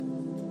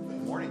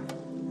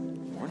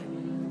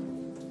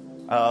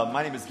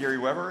My name is Gary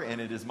Weber, and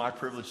it is my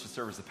privilege to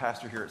serve as a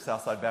pastor here at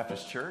Southside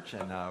Baptist Church,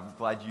 and I'm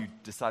glad you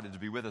decided to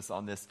be with us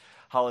on this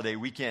holiday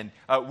weekend.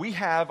 We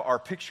have our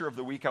picture of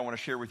the week I want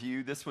to share with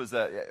you. This was,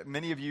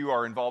 many of you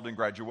are involved in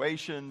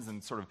graduations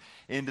and sort of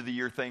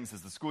end-of-the-year things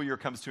as the school year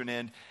comes to an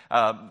end.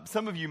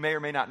 Some of you may or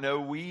may not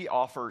know we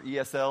offer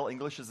ESL,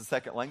 English as a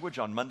Second Language,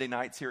 on Monday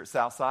nights here at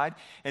Southside,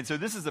 and so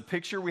this is a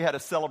picture. We had a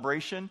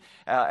celebration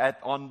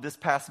on this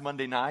past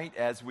Monday night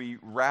as we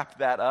wrapped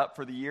that up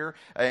for the year,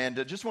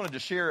 and just wanted to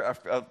share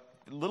a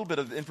little bit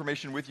of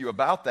information with you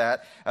about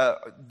that.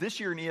 This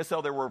year in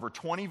ESL, there were over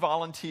 20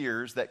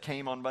 volunteers that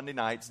came on Monday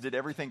nights, did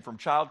everything from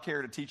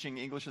childcare to teaching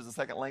English as a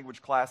second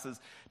language classes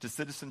to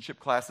citizenship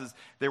classes.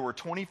 There were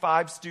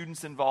 25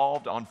 students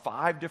involved on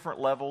 5 different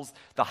levels.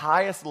 The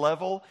highest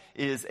level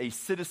is a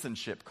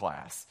citizenship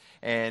class.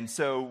 And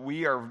so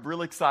we are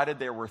really excited.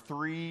 There were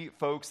 3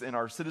 folks in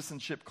our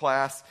citizenship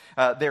class.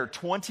 There are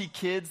 20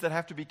 kids that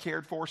have to be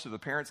cared for, so the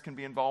parents can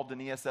be involved in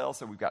ESL.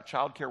 So we've got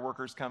childcare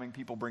workers coming,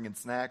 people bringing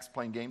snacks,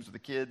 playing games with the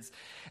kids.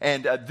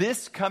 And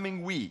this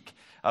coming week,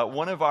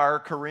 one of our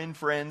Corinne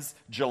friends,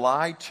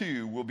 July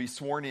 2, will be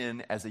sworn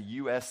in as a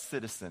U.S.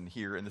 citizen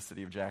here in the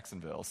city of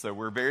Jacksonville. So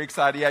we're very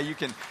excited. Yeah, you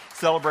can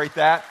celebrate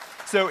that.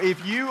 So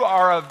if you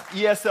are an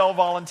ESL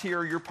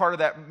volunteer, you're part of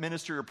that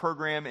ministry or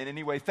program in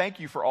any way, thank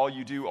you for all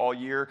you do all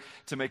year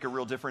to make a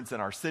real difference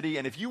in our city.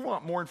 And if you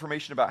want more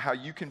information about how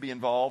you can be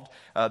involved,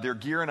 they're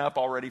gearing up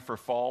already for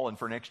fall and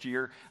for next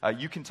year.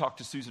 You can talk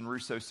to Susan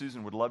Russo.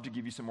 Susan would love to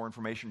give you some more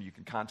information. You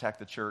can contact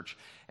the church,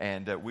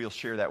 and we'll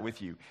share that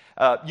with you.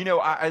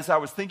 As I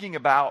was thinking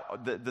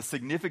about the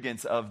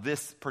significance of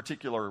this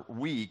particular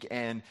week,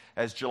 and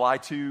as July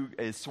 2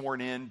 is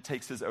sworn in,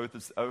 takes his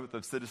oath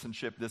of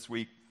citizenship this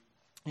week,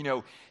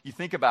 you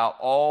think about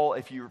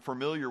if you're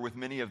familiar with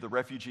many of the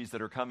refugees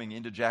that are coming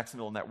into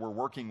Jacksonville and that we're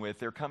working with,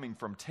 they're coming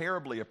from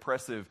terribly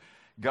oppressive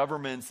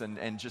governments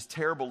and just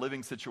terrible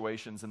living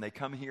situations, and they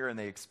come here and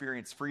they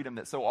experience freedom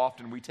that so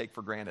often we take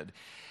for granted.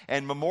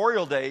 And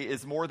Memorial Day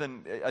is more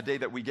than a day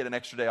that we get an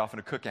extra day off in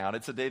a cookout.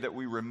 It's a day that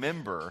we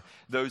remember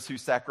those who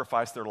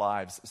sacrificed their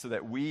lives so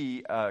that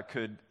we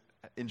could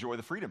enjoy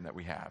the freedom that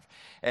we have.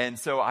 And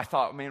so I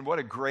thought, man, what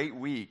a great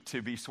week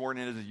to be sworn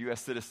in as a U.S.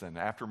 citizen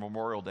after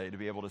Memorial Day, to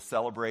be able to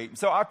celebrate. And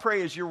so I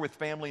pray as you're with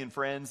family and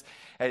friends,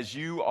 as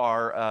you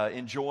are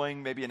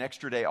enjoying maybe an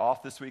extra day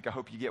off this week, I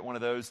hope you get one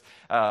of those.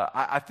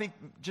 I think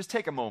just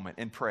take a moment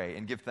and pray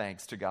and give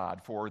thanks to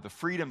God for the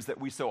freedoms that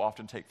we so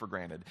often take for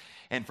granted,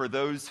 and for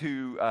those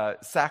who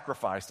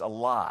sacrificed a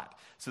lot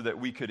so that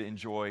we could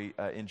enjoy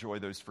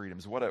those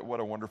freedoms. What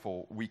a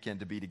wonderful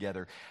weekend to be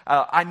together.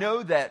 I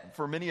know that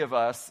for many of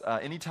us,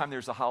 anytime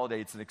there's a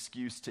holiday, it's an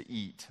excuse to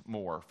eat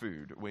more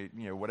food.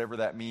 Whatever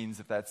that means,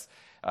 if that's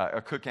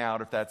a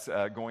cookout, if that's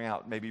going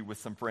out maybe with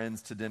some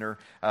friends to dinner.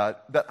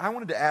 But I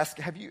wanted to ask,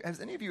 has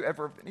any of you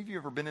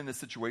ever been in a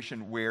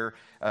situation where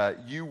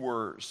you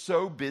were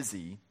so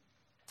busy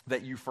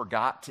that you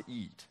forgot to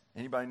eat?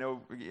 Anybody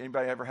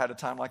ever had a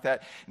time like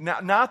that?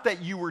 Not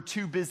that you were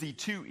too busy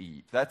to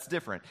eat. That's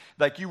different.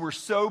 Like you were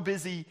so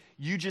busy,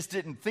 you just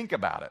didn't think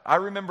about it. I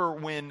remember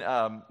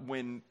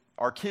when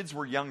our kids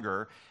were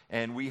younger,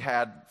 and we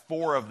had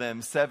 4 of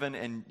them, 7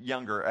 and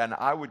younger, and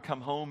I would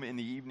come home in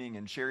the evening,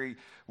 and Sherry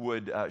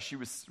would,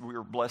 we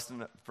were blessed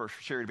for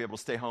Sherry to be able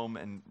to stay home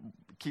and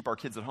keep our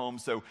kids at home.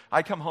 So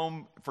I'd come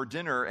home for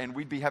dinner, and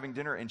we'd be having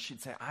dinner, and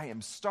she'd say, I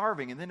am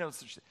starving. And then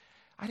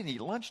I didn't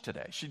eat lunch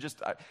today. She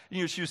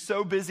was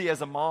so busy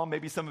as a mom.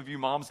 Maybe some of you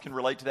moms can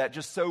relate to that.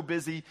 Just so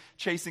busy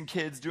chasing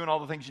kids, doing all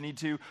the things you need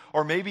to.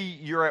 Or maybe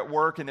you're at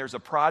work and there's a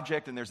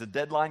project and there's a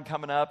deadline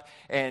coming up,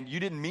 and you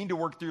didn't mean to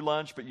work through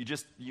lunch, but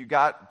you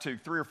got to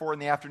 3 or 4 in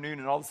the afternoon,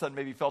 and all of a sudden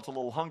maybe felt a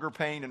little hunger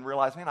pain and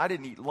realized, man, I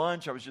didn't eat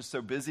lunch. I was just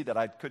so busy that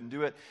I couldn't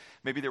do it.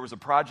 Maybe there was a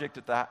project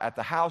at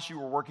the house you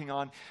were working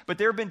on. But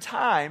there have been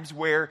times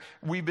where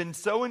we've been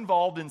so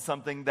involved in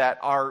something that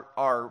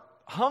our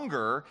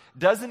hunger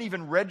doesn't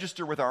even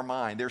register with our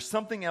mind. There's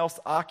something else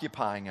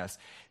occupying us.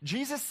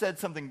 Jesus said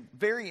something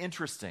very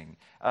interesting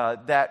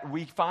that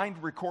we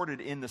find recorded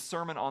in the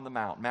Sermon on the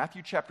Mount.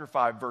 Matthew chapter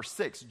 5, verse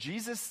 6.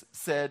 Jesus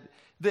said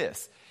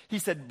this. He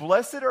said,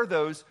 "Blessed are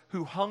those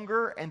who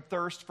hunger and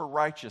thirst for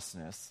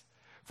righteousness,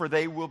 for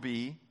they will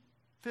be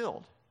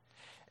filled."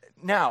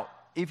 Now,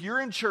 if you're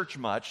in church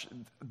much,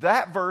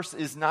 that verse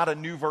is not a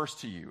new verse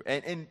to you.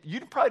 And you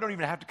probably don't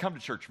even have to come to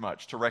church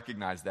much to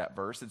recognize that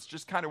verse. It's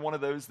just kind of one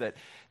of those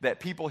that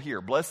people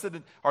hear.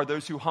 Blessed are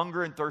those who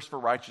hunger and thirst for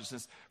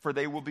righteousness, for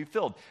they will be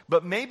filled.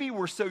 But maybe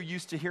we're so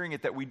used to hearing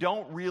it that we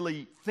don't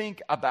really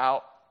think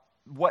about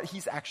what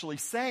he's actually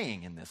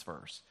saying in this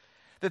verse.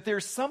 That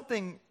there's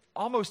something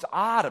almost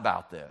odd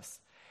about this.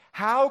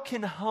 How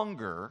can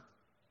hunger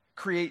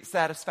create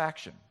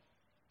satisfaction?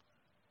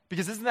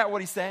 Because isn't that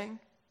what he's saying?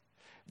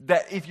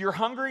 That if you're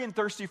hungry and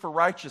thirsty for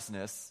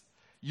righteousness,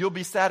 you'll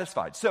be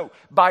satisfied. So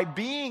by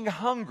being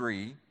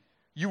hungry,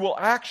 you will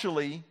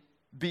actually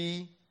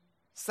be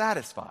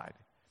satisfied.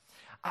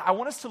 I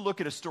want us to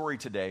look at a story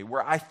today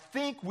where I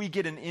think we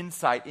get an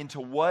insight into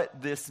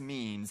what this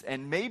means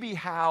and maybe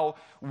how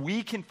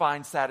we can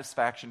find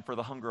satisfaction for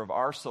the hunger of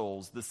our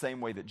souls the same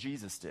way that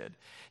Jesus did.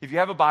 If you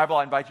have a Bible,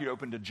 I invite you to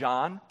open to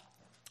John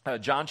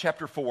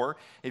chapter 4.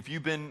 If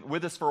you've been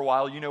with us for a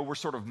while, you know we're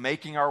sort of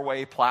making our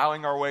way,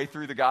 plowing our way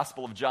through the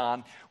Gospel of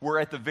John. We're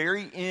at the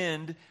very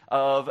end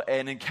of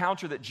an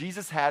encounter that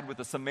Jesus had with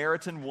a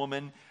Samaritan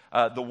woman,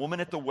 the woman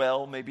at the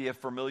well, maybe a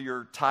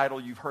familiar title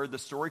you've heard the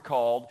story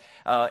called.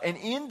 And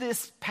in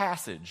this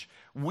passage,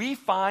 we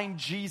find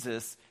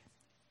Jesus'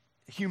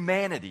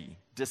 humanity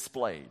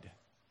displayed.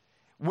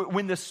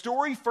 When the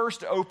story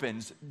first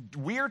opens,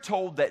 we're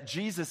told that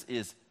Jesus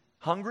is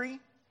hungry.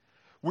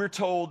 We're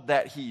told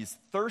that he's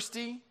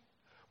thirsty,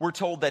 we're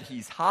told that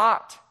he's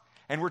hot,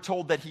 and we're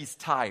told that he's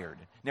tired.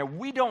 Now,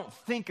 we don't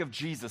think of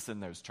Jesus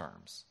in those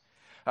terms.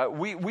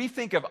 We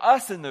think of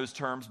us in those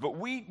terms, but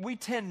we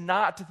tend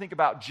not to think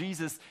about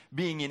Jesus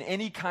being in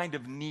any kind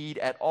of need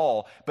at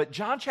all. But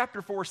John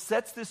chapter 4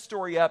 sets this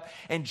story up,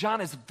 and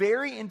John is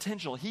very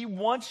intentional. He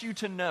wants you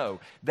to know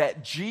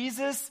that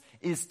Jesus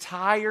is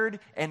tired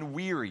and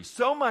weary,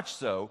 so much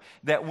so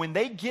that when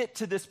they get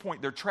to this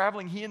point, they're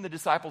traveling, he and the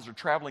disciples are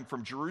traveling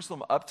from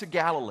Jerusalem up to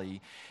Galilee,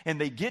 and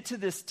they get to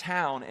this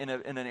town in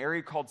an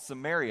area called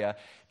Samaria.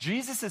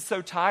 Jesus is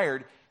so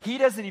tired, he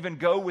doesn't even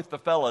go with the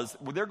fellas.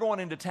 They're going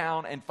into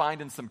town and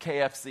finding some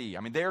KFC.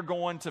 I mean, they're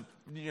going to,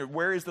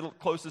 where is the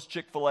closest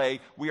Chick-fil-A?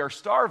 We are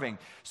starving.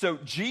 So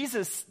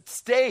Jesus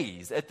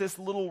stays at this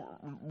little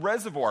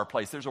reservoir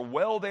place. There's a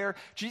well there.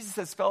 Jesus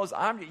says, fellas,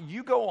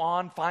 you go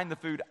on, find the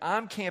food.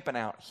 I'm camping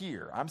out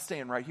here. I'm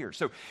staying right here.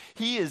 So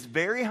he is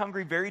very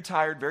hungry, very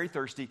tired, very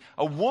thirsty.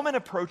 A woman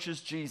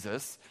approaches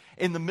Jesus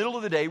in the middle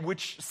of the day,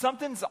 which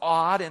something's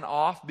odd and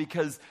off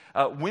because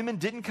women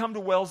didn't come to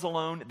wells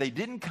alone. They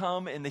didn't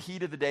come in the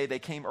heat of the day. They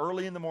came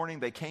early in the morning.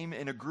 They came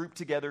in a group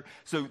together.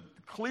 So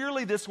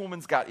clearly this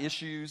woman's got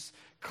issues.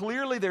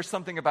 Clearly there's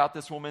something about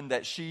this woman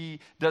that she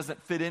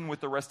doesn't fit in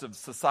with the rest of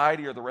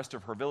society or the rest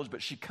of her village,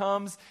 but she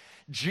comes.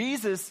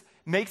 Jesus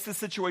makes the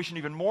situation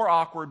even more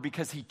awkward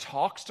because he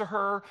talks to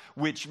her,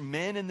 which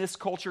men in this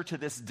culture to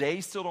this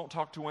day still don't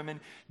talk to women.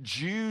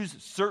 Jews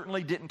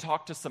certainly didn't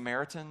talk to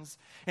Samaritans.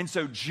 And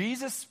so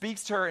Jesus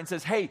speaks to her and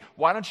says, hey,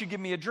 why don't you give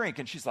me a drink?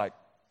 And she's like,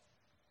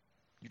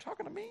 you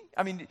talking to me?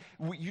 I mean,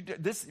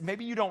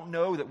 maybe you don't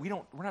know that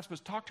we're not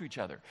supposed to talk to each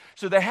other.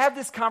 So they have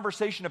this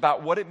conversation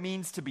about what it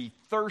means to be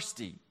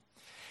thirsty.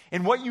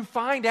 And what you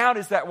find out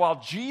is that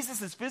while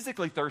Jesus is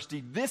physically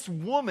thirsty, this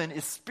woman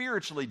is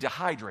spiritually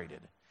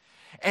dehydrated.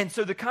 And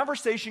so the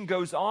conversation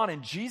goes on,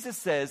 and Jesus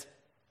says,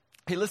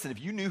 hey, listen,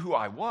 if you knew who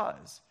I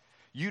was,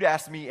 you'd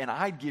ask me, and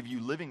I'd give you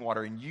living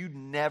water, and you'd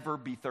never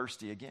be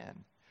thirsty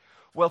again.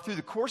 Well, through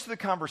the course of the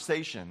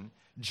conversation,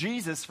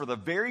 Jesus, for the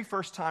very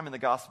first time in the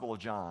Gospel of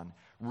John,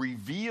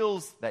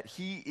 reveals that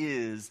he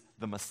is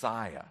the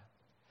Messiah.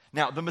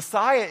 Now, the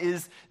Messiah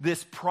is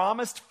this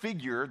promised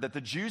figure that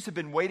the Jews have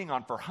been waiting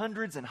on for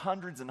hundreds and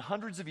hundreds and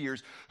hundreds of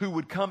years, who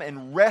would come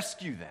and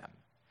rescue them.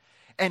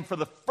 And for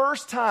the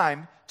first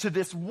time, to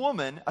this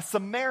woman, a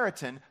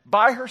Samaritan,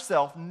 by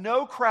herself,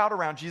 no crowd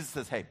around, Jesus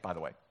says, hey, by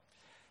the way,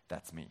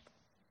 that's me.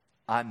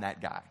 I'm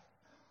that guy.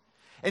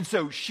 And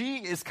so she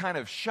is kind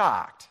of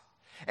shocked.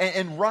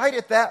 And right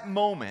at that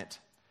moment,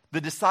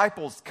 the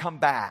disciples come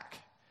back.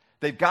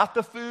 They've got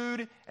the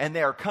food, and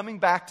they are coming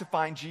back to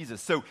find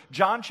Jesus. So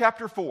John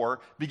chapter 4,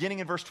 beginning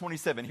in verse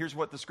 27, here's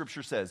what the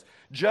scripture says.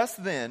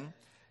 Just then,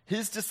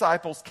 his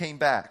disciples came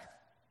back.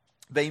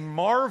 They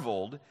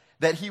marveled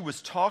that he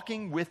was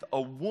talking with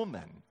a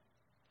woman.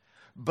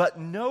 But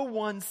no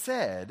one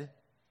said,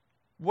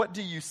 what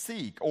do you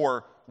seek?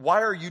 Or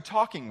why are you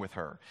talking with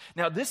her?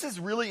 Now, this is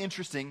really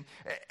interesting.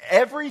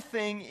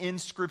 Everything in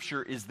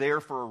Scripture is there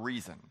for a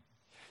reason.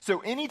 So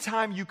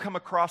anytime you come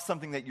across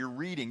something that you're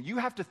reading, you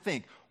have to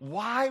think,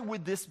 why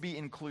would this be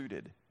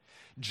included?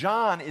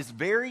 John is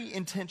very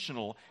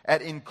intentional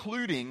at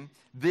including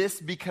this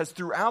because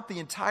throughout the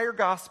entire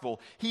gospel,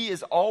 he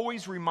is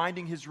always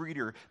reminding his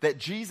reader that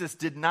Jesus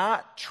did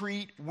not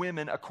treat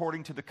women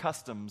according to the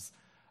customs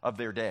of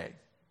their day.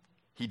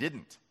 He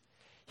didn't.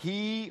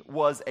 He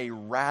was a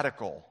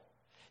radical.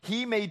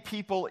 He made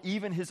people,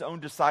 even his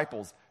own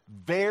disciples,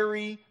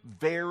 very,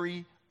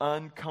 very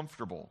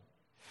uncomfortable.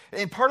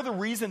 And part of the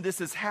reason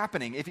this is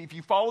happening, if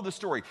you follow the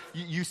story,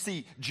 you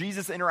see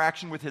Jesus'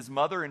 interaction with his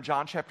mother in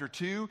John chapter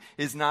 2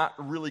 is not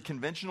really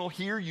conventional.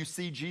 Here you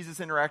see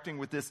Jesus interacting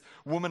with this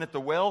woman at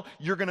the well.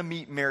 You're going to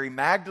meet Mary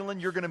Magdalene.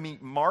 You're going to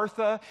meet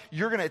Martha.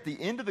 You're going to, at the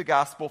end of the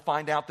gospel,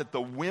 find out that the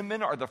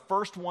women are the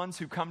first ones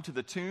who come to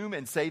the tomb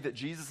and say that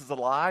Jesus is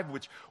alive,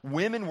 which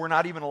women were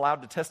not even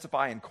allowed to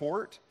testify in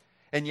court.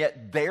 And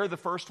yet they're the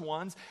first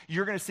ones.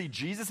 You're going to see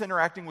Jesus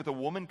interacting with a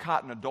woman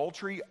caught in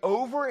adultery.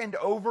 Over and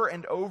over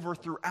and over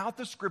throughout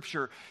the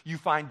scripture, you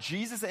find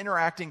Jesus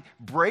interacting,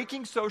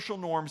 breaking social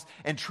norms,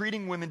 and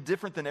treating women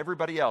different than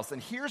everybody else.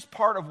 And here's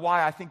part of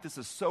why I think this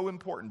is so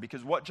important,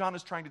 because what John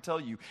is trying to tell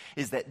you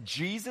is that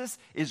Jesus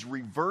is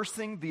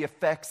reversing the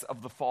effects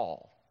of the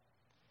fall.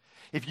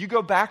 If you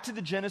go back to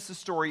the Genesis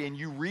story and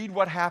you read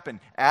what happened,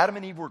 Adam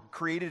and Eve were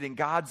created in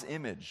God's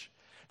image.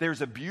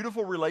 There's a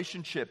beautiful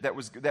relationship that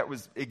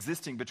was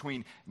existing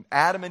between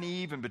Adam and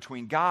Eve and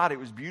between God. It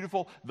was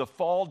beautiful. The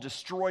fall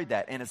destroyed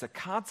that. And as a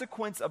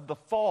consequence of the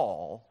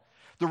fall,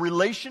 the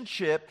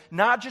relationship,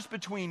 not just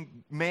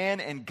between man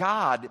and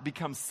God,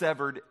 becomes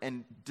severed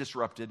and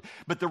disrupted,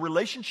 but the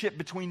relationship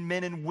between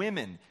men and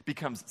women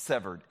becomes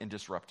severed and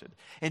disrupted.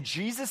 And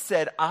Jesus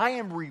said, I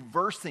am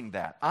reversing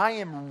that. I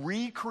am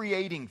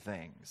recreating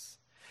things.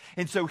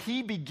 And so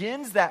he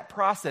begins that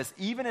process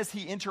even as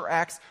he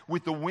interacts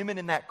with the women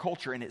in that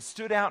culture. And it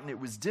stood out and it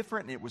was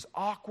different and it was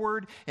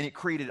awkward and it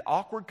created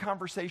awkward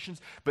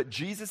conversations. But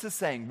Jesus is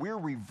saying we're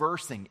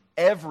reversing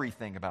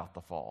everything about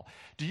the fall.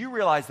 Do you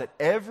realize that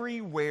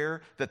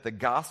everywhere that the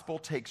gospel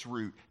takes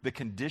root, the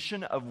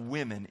condition of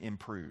women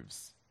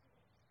improves?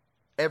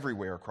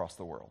 Everywhere across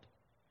the world.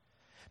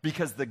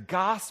 Because the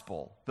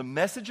gospel, the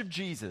message of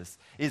Jesus,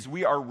 is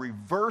we are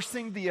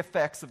reversing the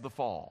effects of the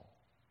fall.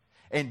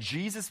 And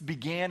Jesus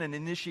began and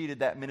initiated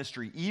that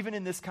ministry, even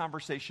in this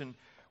conversation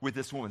with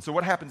this woman. So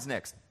what happens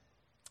next?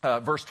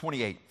 Verse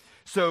 28.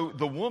 So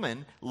the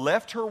woman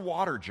left her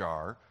water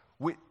jar,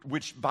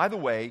 which, by the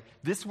way,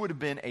 this would have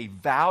been a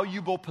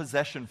valuable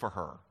possession for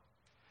her.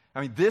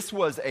 I mean, this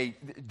was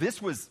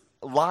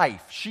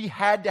life. She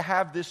had to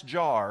have this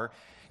jar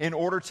in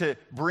order to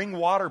bring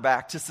water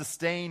back to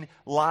sustain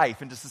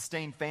life and to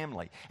sustain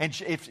family. And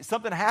if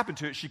something happened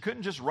to it, she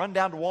couldn't just run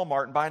down to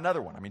Walmart and buy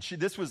another one. I mean,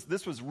 this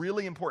was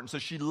really important. So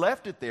she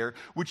left it there,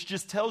 which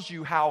just tells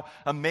you how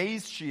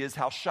amazed she is,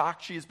 how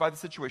shocked she is by the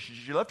situation.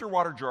 She left her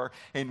water jar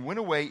and went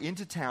away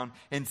into town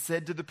and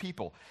said to the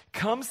people,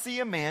 "Come see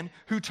a man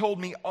who told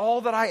me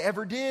all that I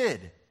ever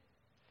did.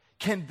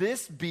 Can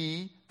this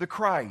be the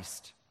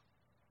Christ?"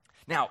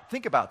 Now,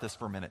 think about this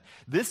for a minute.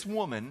 This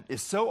woman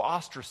is so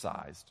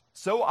ostracized,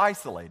 so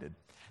isolated,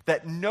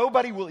 that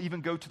nobody will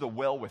even go to the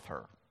well with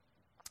her.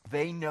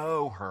 They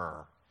know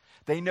her.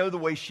 They know the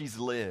way she's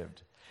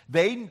lived.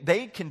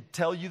 They can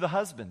tell you the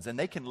husbands, and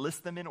they can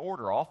list them in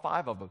order, all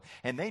 5 of them.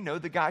 And they know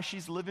the guy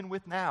she's living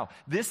with now.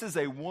 This is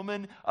a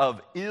woman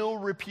of ill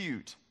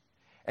repute.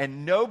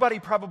 And nobody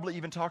probably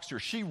even talks to her.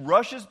 She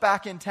rushes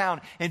back in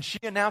town, and she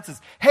announces,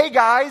 "Hey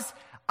guys,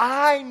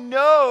 I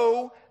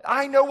know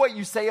what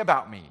you say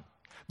about me.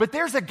 But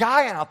there's a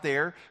guy out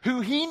there who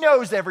he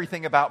knows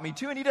everything about me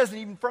too, and he doesn't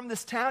even from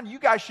this town. You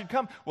guys should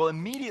come." Well,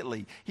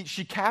 immediately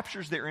she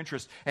captures their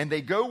interest, and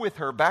they go with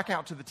her back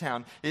out to the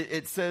town.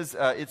 It says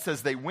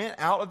they went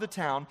out of the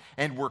town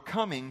and were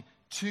coming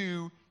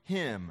to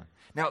him.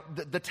 Now,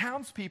 the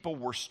townspeople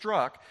were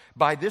struck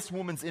by this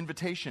woman's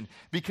invitation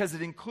because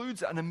it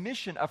includes an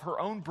admission of her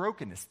own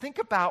brokenness. Think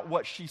about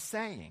what she's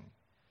saying.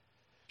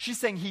 She's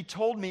saying, he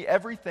told me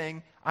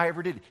everything I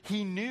ever did.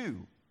 He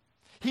knew.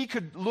 He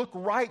could look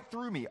right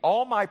through me.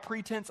 All my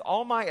pretense,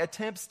 all my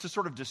attempts to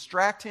sort of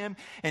distract him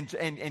and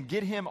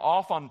get him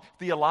off on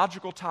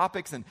theological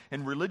topics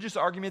and religious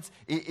arguments,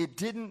 it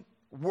didn't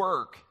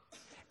work.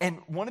 And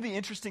one of the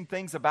interesting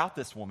things about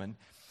this woman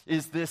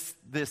is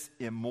this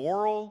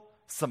immoral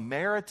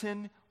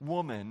Samaritan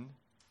woman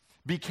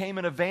became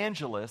an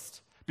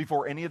evangelist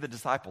before any of the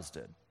disciples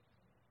did.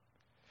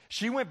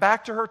 She went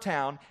back to her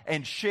town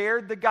and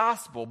shared the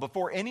gospel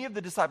before any of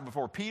the disciples,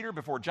 before Peter,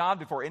 before John,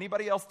 before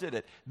anybody else did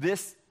it.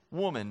 This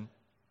woman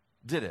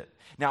did it.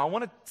 Now, I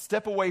want to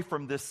step away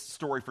from this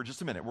story for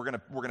just a minute. We're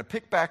going to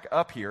pick back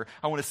up here.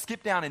 I want to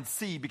skip down and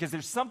see, because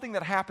there's something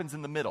that happens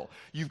in the middle.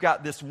 You've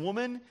got this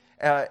woman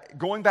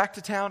going back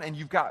to town, and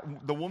you've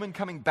got the woman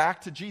coming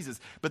back to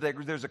Jesus. But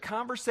there's a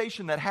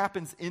conversation that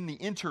happens in the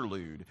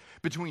interlude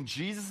between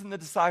Jesus and the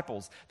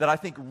disciples that I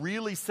think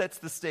really sets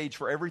the stage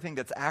for everything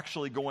that's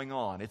actually going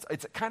on.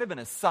 It's kind of an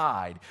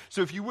aside.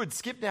 So if you would,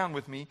 skip down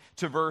with me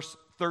to verse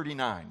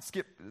 39.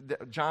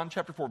 Skip John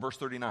chapter 4, verse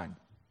 39.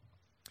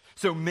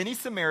 So many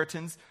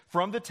Samaritans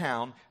from the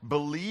town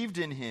believed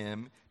in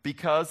him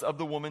because of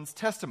the woman's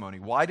testimony.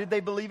 Why did they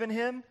believe in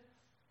him?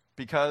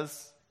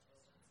 Because...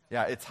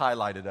 yeah, it's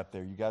highlighted up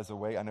there. You guys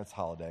awake? I know it's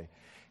holiday.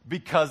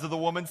 Because of the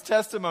woman's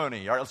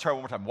testimony. All right, let's try it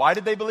one more time. Why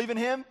did they believe in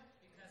him?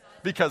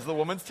 Because of the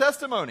woman's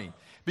testimony.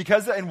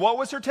 And what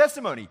was her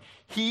testimony?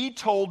 He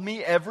told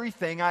me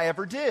everything I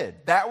ever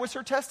did. That was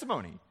her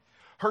testimony.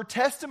 Her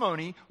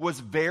testimony was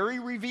very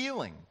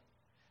revealing.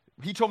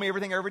 He told me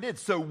everything I ever did.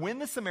 So when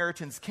the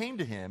Samaritans came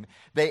to him,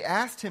 they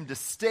asked him to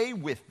stay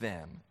with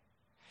them.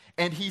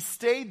 And he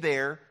stayed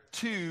there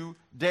 2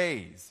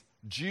 days.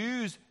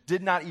 Jews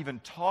did not even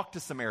talk to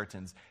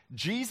Samaritans.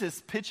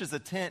 Jesus pitches a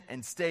tent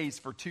and stays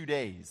for 2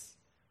 days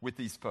with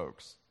these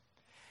folks.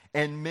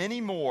 And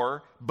many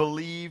more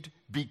believed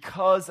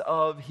because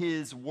of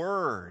his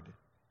word.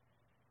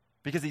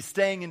 Because he's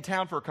staying in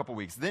town for a couple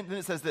weeks. Then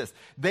it says this.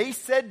 They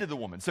said to the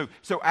woman. So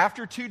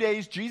after 2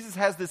 days, Jesus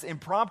has this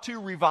impromptu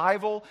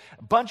revival.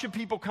 A bunch of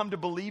people come to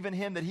believe in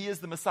him, that he is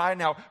the Messiah.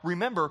 Now,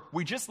 remember,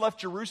 we just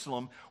left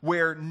Jerusalem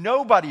where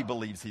nobody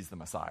believes he's the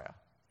Messiah.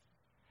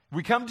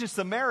 We come to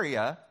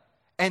Samaria,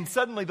 And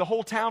suddenly the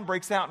whole town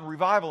breaks out in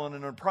revival in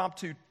an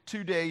impromptu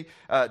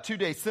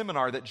two-day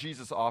seminar that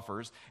Jesus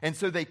offers. And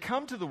so they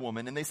come to the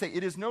woman and they say,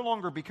 "It is no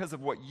longer because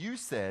of what you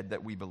said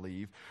that we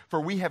believe,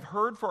 for we have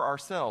heard for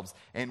ourselves,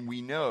 and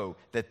we know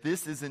that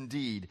this is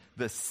indeed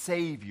the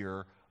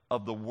Savior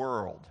of the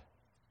world."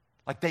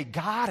 Like, they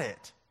got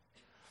it.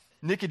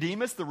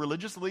 Nicodemus, the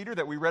religious leader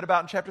that we read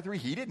about in chapter 3,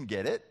 he didn't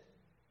get it.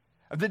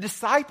 The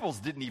disciples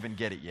didn't even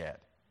get it yet.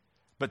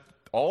 But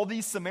all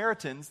these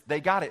Samaritans,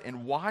 they got it.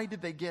 And why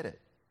did they get it?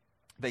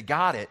 They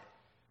got it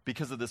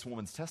because of this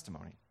woman's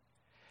testimony.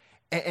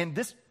 And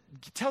this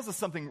tells us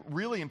something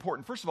really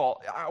important. First of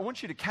all, I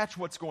want you to catch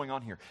what's going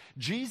on here.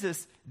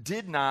 Jesus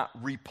did not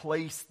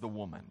replace the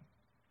woman.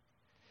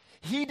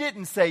 He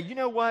didn't say, "You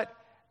know what?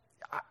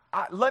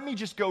 Let me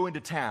just go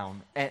into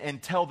town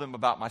and tell them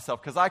about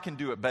myself because I can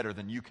do it better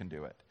than you can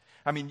do it."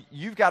 I mean,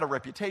 you've got a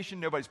reputation.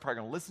 Nobody's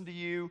probably going to listen to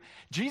you.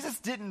 Jesus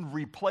didn't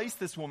replace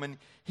this woman.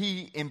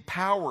 He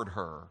empowered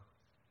her.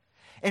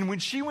 And when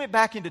she went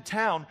back into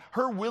town,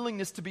 her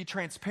willingness to be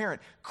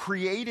transparent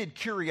created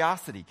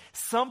curiosity.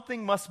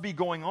 Something must be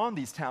going on,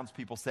 these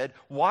townspeople said.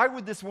 Why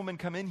would this woman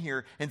come in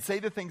here and say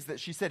the things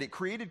that she said? It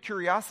created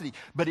curiosity,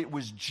 but it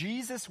was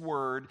Jesus'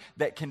 word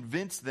that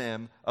convinced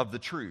them of the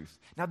truth.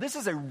 Now, this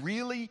is a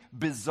really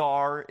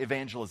bizarre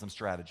evangelism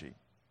strategy.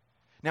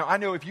 Now, I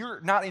know if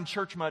you're not in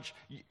church much,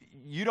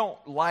 you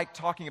don't like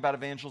talking about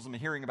evangelism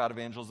and hearing about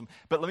evangelism,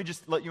 but let me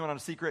just let you in on a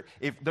secret.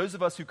 If those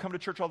of us who come to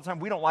church all the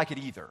time, we don't like it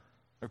either.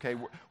 Okay,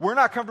 we're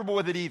not comfortable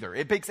with it either.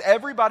 It makes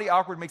everybody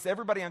awkward, makes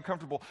everybody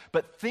uncomfortable.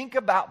 But think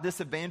about this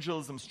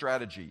evangelism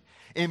strategy.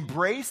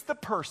 Embrace the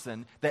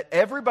person that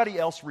everybody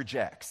else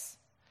rejects,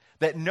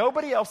 that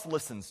nobody else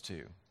listens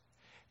to.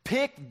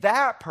 Pick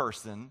that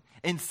person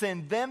and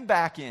send them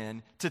back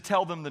in to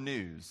tell them the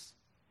news.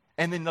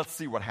 And then let's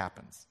see what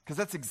happens. Because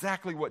that's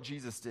exactly what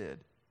Jesus did.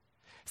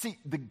 See,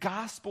 the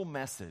gospel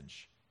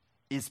message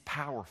is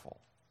powerful.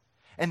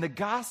 And the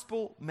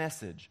gospel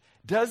message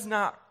does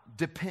not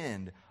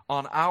depend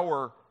on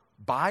our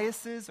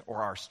biases or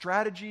our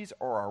strategies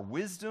or our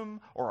wisdom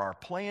or our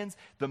plans.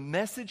 The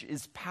message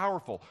is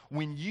powerful.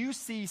 When you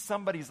see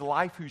somebody's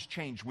life who's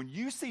changed, when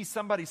you see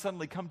somebody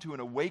suddenly come to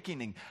an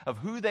awakening of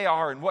who they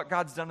are and what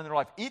God's done in their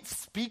life, it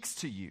speaks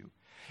to you.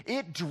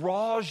 It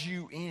draws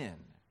you in.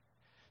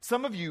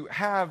 Some of you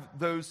have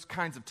those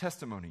kinds of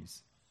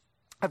testimonies.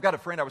 I've got a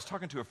friend, I was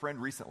talking to a friend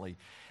recently,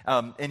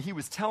 and he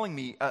was telling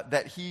me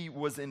that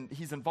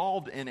he's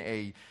involved in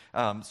a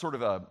sort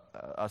of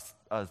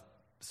a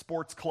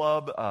sports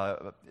club.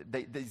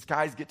 These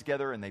guys get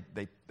together and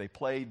they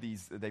play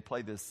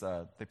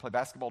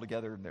basketball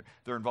together, and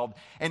they're involved.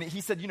 And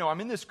he said,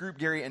 I'm in this group,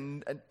 Gary,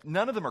 and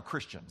none of them are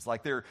Christians.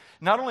 Like,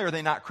 not only are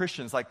they not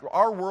Christians, like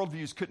our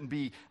worldviews couldn't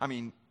be,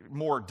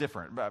 more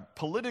different.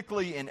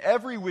 Politically, in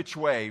every which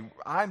way,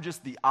 I'm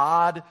just the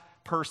odd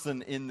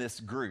person in this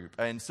group.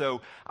 And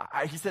so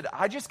he said,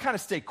 I just kind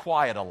of stay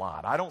quiet a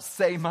lot. I don't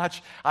say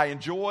much. I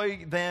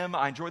enjoy them.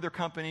 I enjoy their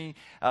company.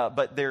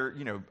 But they're,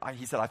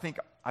 he said, I think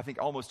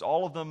almost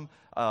all of them,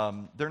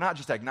 they're not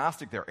just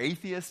agnostic, they're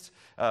atheists,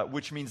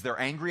 which means they're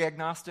angry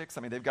agnostics.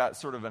 They've got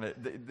sort of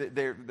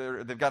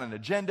they've got an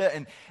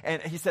agenda.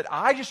 And he said,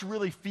 I just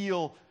really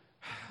feel,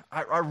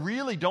 I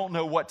really don't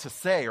know what to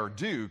say or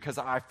do, because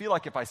I feel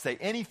like if I say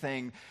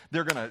anything,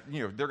 they're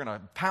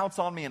gonna pounce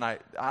on me, and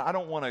I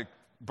don't want to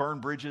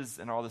burn bridges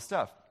and all this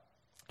stuff.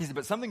 He said,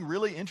 but something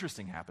really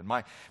interesting happened.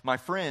 My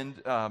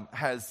friend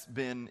has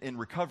been in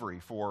recovery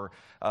for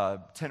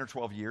 10 or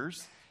 12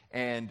 years,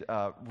 and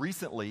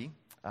recently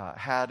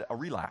had a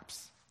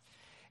relapse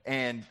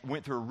and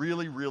went through a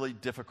really, really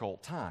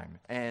difficult time.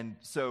 And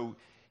so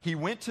he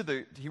went to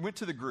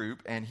the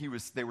group, and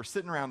they were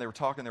sitting around, they were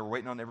talking, they were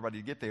waiting on everybody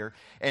to get there,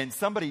 and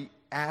somebody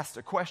asked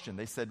a question.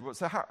 They said, well,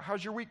 so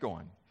how's your week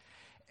going?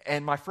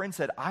 And my friend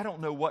said, I don't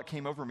know what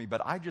came over me,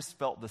 but I just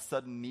felt the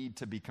sudden need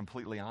to be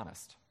completely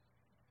honest.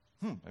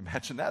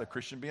 Imagine that, a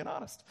Christian being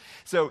honest.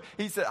 So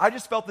he said, I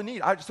just felt the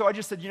need. So I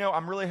just said,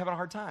 I'm really having a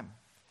hard time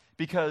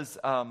because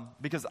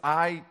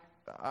I've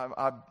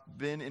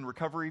been in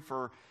recovery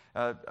for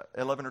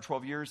 11 or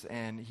 12 years,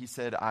 and he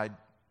said, I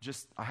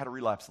had a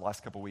relapse the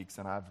last couple of weeks,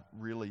 and I've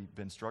really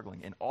been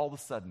struggling. And all of a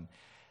sudden,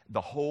 the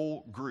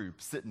whole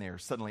group sitting there,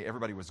 suddenly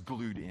everybody was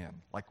glued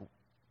in, like,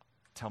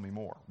 tell me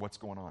more. What's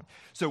going on?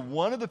 So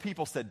one of the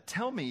people said,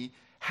 tell me,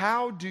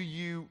 how do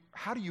you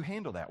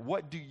handle that?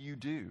 What do you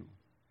do?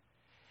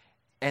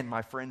 And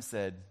my friend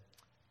said,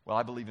 well,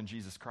 I believe in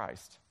Jesus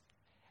Christ.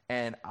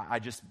 And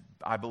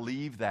I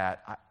believe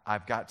that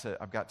I've got to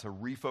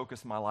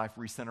refocus my life,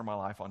 recenter my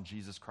life on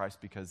Jesus Christ,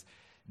 because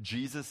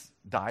Jesus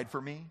died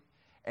for me.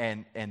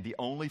 And the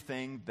only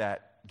thing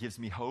that gives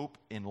me hope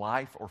in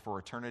life or for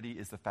eternity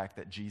is the fact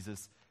that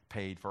Jesus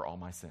paid for all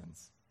my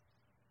sins.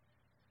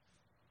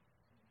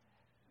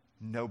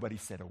 Nobody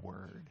said a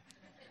word.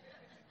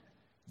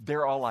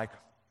 They're all like,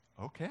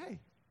 okay,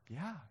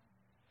 yeah.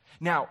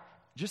 Now,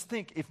 just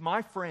think, if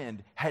my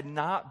friend had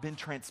not been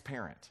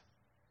transparent,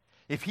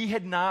 if he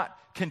had not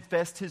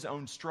confessed his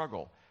own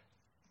struggle,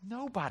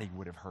 nobody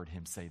would have heard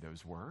him say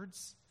those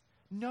words.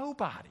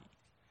 Nobody.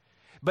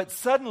 But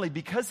suddenly,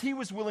 because he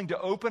was willing to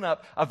open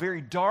up a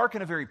very dark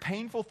and a very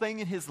painful thing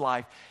in his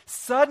life,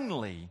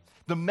 suddenly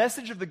the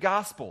message of the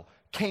gospel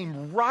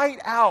came right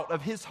out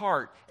of his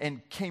heart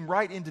and came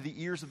right into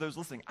the ears of those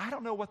listening. I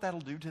don't know what that'll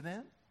do to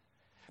them.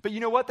 But you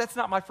know what? That's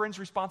not my friend's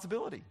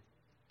responsibility.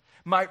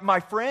 My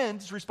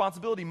friend's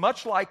responsibility,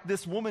 much like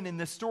this woman in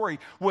this story,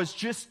 was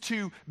just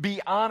to be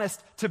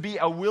honest, to be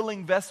a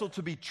willing vessel,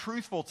 to be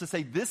truthful, to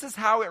say, this is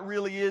how it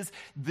really is.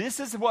 This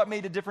is what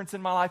made a difference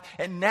in my life.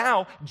 And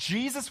now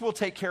Jesus will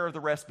take care of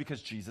the rest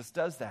because Jesus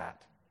does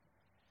that.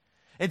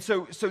 And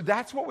so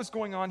that's what was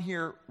going on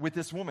here with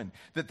this woman,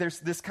 that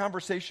this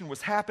conversation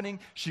was happening.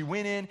 She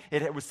went in.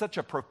 It was such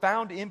a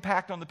profound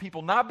impact on the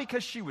people, not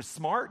because she was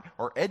smart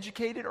or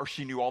educated or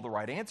she knew all the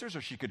right answers or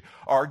she could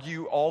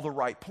argue all the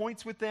right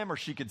points with them or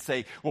she could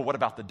say, well, what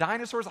about the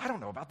dinosaurs? I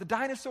don't know about the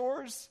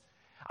dinosaurs.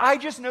 I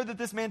just know that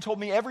this man told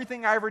me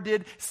everything I ever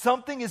did.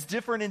 Something is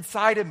different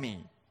inside of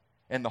me.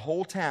 And the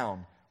whole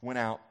town went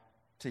out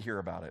to hear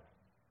about it.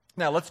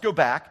 Now, let's go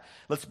back.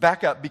 Let's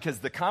back up because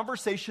the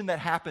conversation that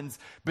happens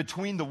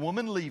between the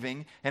woman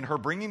leaving and her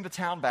bringing the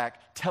town back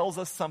tells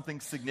us something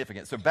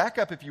significant. So back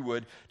up, if you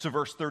would, to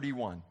verse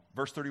 31.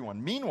 Verse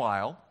 31.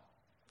 Meanwhile,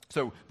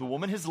 so the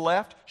woman has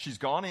left. She's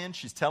gone in.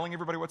 She's telling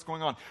everybody what's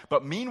going on.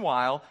 But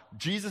meanwhile,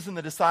 Jesus and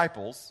the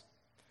disciples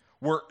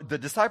were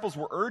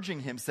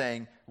urging him,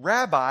 saying,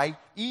 Rabbi,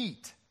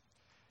 eat.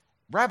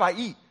 Rabbi,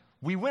 eat.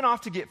 We went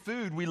off to get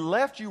food. We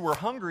left. You were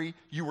hungry.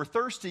 You were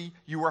thirsty.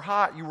 You were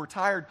hot. You were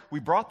tired. We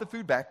brought the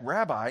food back.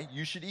 Rabbi,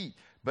 you should eat.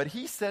 But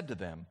he said to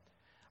them,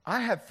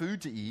 I have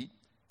food to eat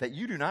that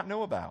you do not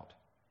know about.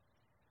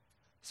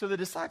 So the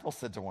disciples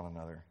said to one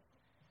another,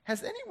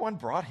 has anyone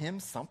brought him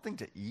something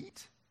to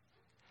eat?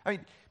 I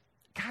mean,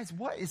 guys,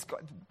 what is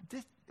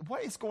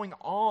going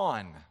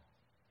on?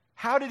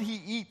 How did he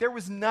eat? There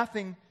was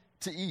nothing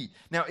to eat.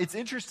 Now, it's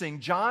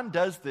interesting. John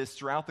does this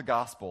throughout the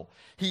gospel.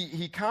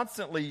 He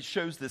constantly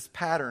shows this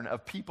pattern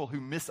of people who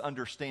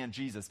misunderstand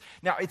Jesus.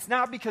 Now, it's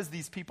not because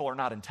these people are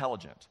not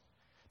intelligent.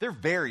 They're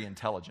very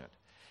intelligent.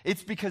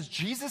 It's because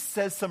Jesus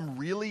says some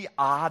really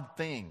odd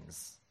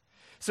things.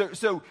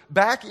 So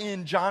back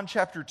in John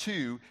chapter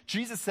 2,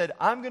 Jesus said,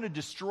 I'm going to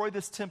destroy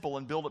this temple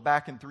and build it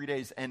back in 3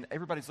 days. And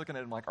everybody's looking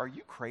at him like, are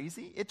you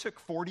crazy? It took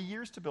 40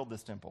 years to build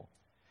this temple.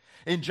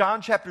 In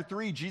John chapter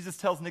 3, Jesus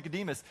tells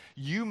Nicodemus,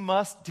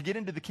 to get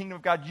into the kingdom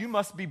of God, you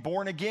must be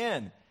born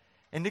again.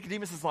 And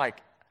Nicodemus is like,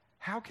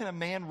 how can a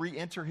man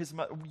re-enter his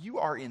mother? You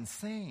are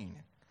insane.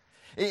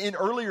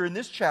 Earlier in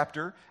this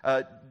chapter,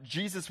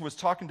 Jesus was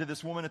talking to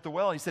this woman at the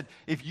well. He said,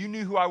 if you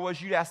knew who I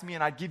was, you'd ask me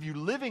and I'd give you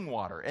living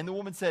water. And the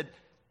woman said,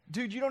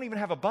 dude, you don't even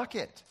have a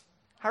bucket.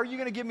 How are you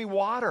going to give me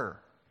water?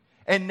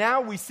 And now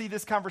we see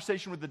this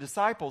conversation with the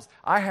disciples.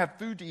 I have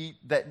food to eat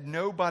that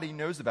nobody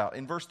knows about.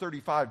 In verse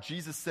 35,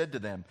 Jesus said to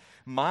them,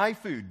 my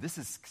food, this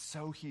is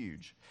so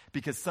huge,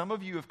 because some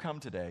of you have come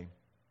today,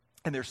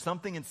 and there's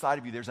something inside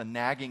of you, there's a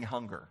nagging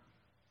hunger.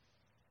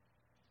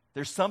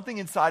 There's something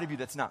inside of you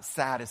that's not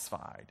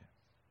satisfied.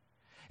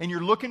 And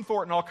you're looking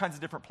for it in all kinds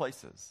of different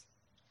places.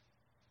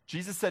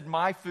 Jesus said,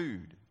 my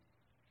food.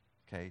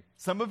 Okay,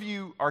 some of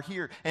you are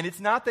here, and it's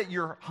not that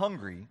you're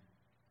hungry.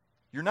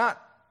 You're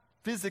not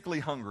physically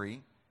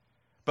hungry,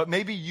 but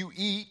maybe you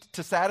eat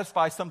to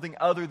satisfy something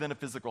other than a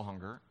physical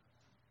hunger.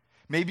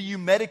 Maybe you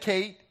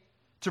medicate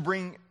to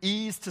bring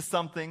ease to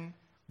something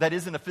that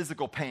isn't a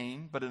physical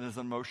pain, but it is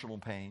an emotional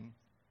pain.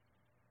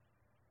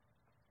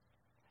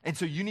 And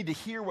so you need to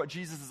hear what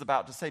Jesus is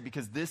about to say,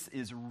 because this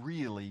is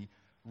really,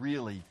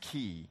 really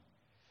key.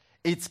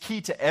 It's key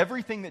to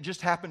everything that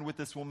just happened with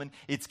this woman.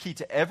 It's key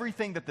to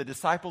everything that the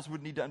disciples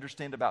would need to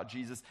understand about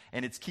Jesus.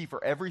 And it's key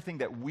for everything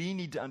that we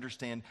need to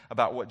understand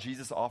about what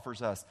Jesus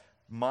offers us.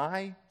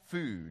 My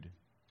food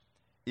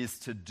is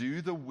to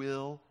do the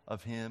will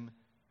of him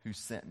who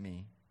sent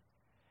me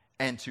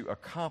and to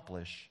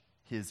accomplish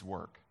his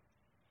work.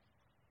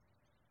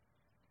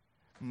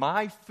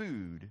 My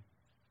food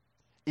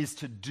is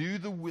to do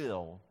the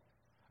will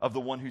of the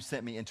one who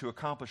sent me and to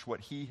accomplish what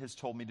he has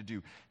told me to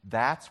do.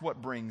 That's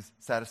what brings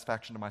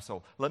satisfaction to my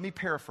soul. Let me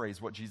paraphrase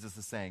what Jesus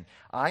is saying.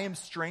 I am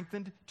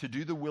strengthened to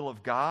do the will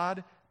of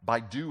God by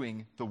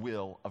doing the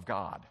will of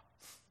God.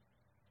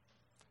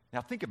 Now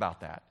think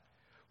about that.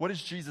 What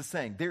is Jesus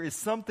saying?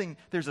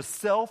 There's a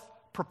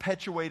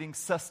self-perpetuating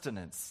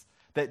sustenance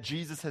that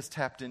Jesus has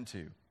tapped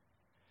into.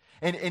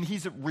 And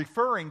he's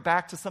referring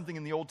back to something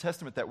in the Old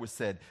Testament that was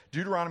said.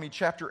 Deuteronomy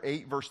chapter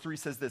 8, verse 3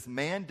 says this,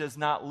 man does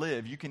not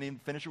live, you can even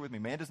finish it with me,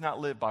 man does not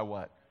live by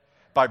what?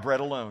 By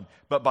bread alone,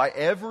 but by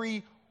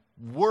every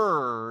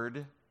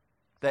word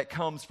that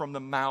comes from the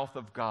mouth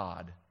of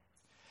God.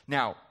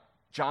 Now,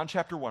 John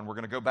chapter 1, we're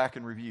going to go back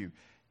and review.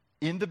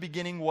 In the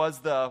beginning was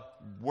the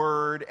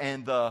Word,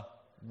 and the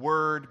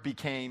Word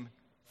became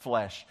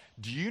flesh.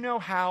 Do you know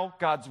how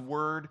God's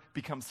Word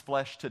becomes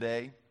flesh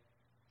today?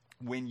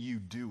 When you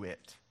do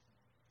it.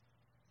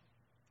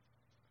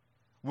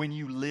 When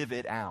you live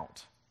it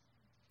out.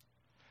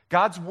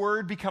 God's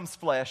word becomes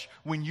flesh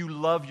when you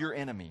love your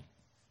enemy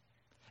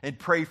and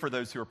pray for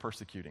those who are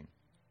persecuting.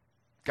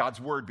 God's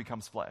word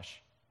becomes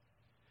flesh.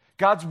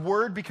 God's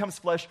word becomes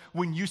flesh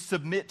when you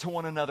submit to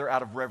one another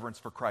out of reverence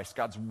for Christ.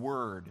 God's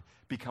word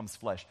becomes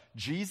flesh.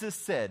 Jesus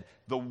said,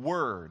 the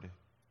word,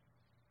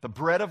 the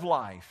bread of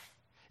life,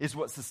 is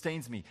what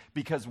sustains me.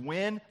 Because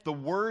when the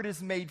word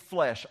is made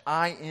flesh,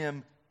 I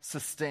am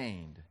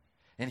sustained.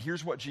 And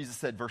here's what Jesus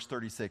said, verse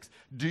 36.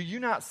 Do you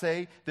not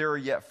say there are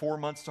yet 4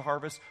 months to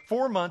harvest?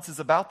 4 months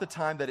is about the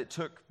time that it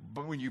took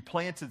when you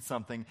planted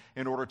something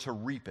in order to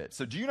reap it.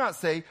 So do you not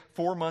say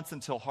 4 months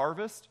until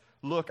harvest?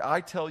 Look, I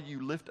tell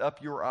you, lift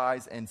up your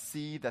eyes and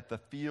see that the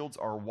fields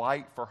are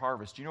white for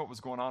harvest. Do you know what was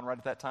going on right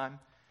at that time?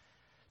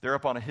 They're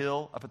up on a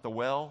hill, up at the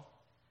well,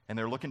 and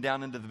they're looking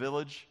down into the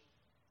village,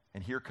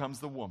 and here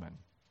comes the woman.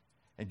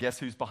 And guess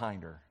who's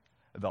behind her?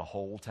 The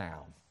whole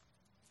town.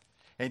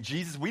 And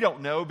Jesus, we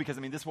don't know because,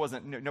 this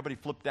wasn't, nobody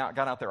got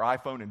out their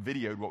iPhone and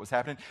videoed what was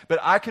happening. But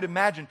I could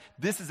imagine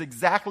this is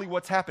exactly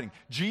what's happening.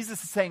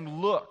 Jesus is saying,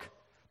 look,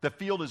 the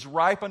field is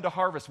ripe unto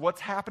harvest. What's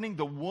happening?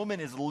 The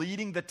woman is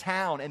leading the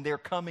town and they're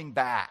coming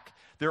back.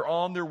 They're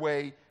on their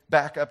way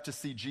back up to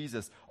see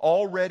Jesus.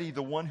 Already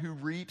the one who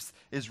reaps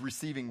is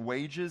receiving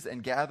wages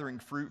and gathering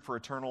fruit for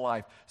eternal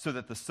life, so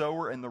that the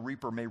sower and the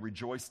reaper may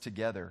rejoice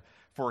together.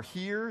 For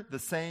here the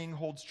saying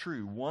holds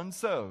true, one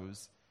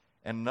sows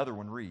and another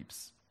one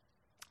reaps.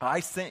 I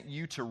sent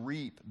you to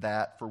reap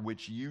that for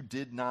which you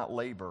did not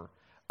labor.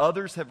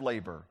 Others have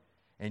labored,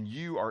 and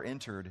you are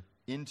entered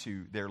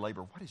into their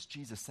labor. What is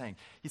Jesus saying?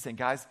 He's saying,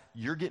 guys,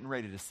 you're getting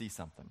ready to see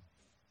something.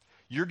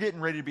 You're getting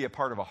ready to be a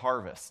part of a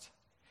harvest,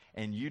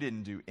 and you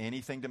didn't do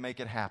anything to make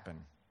it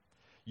happen.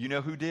 You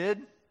know who did?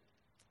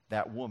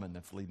 That woman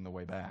that's leading the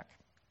way back.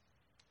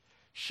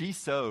 She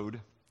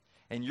sowed,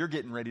 and you're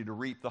getting ready to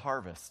reap the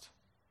harvest.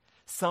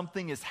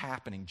 Something is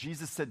happening.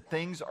 Jesus said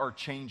things are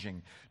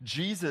changing.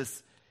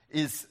 Jesus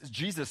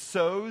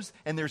sows,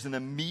 and there's an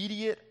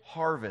immediate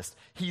harvest.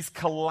 He's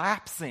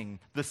collapsing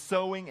the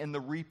sowing and the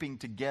reaping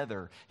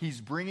together.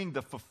 He's bringing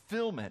the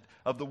fulfillment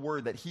of the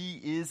word that he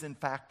is in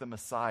fact the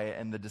Messiah,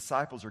 and the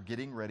disciples are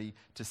getting ready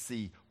to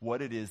see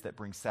what it is that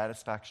brings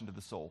satisfaction to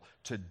the soul,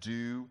 to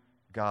do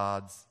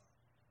God's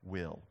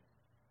will.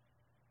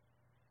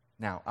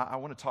 Now, I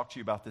want to talk to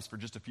you about this for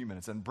just a few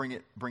minutes and bring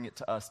it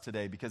to us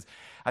today, because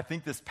I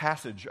think this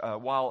passage,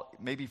 while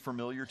maybe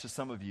familiar to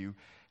some of you,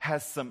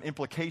 has some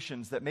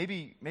implications that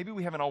maybe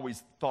we haven't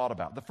always thought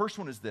about. The first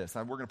one is this,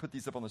 and we're going to put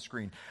these up on the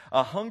screen.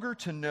 A hunger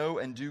to know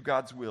and do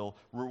God's will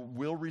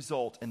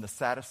result in the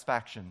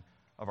satisfaction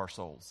of our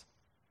souls.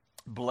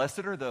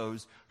 Blessed are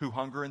those who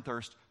hunger and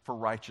thirst for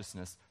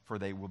righteousness, for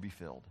they will be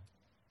filled.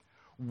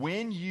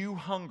 When you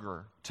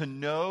hunger to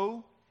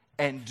know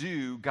and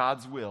do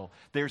God's will,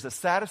 there's a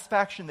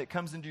satisfaction that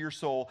comes into your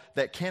soul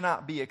that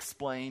cannot be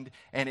explained,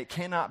 and it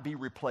cannot be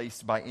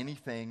replaced by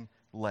anything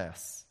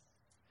less.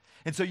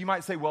 And so you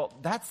might say, well,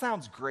 that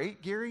sounds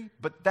great, Gary,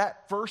 but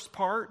that first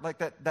part, like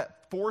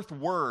that fourth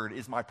word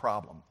is my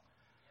problem.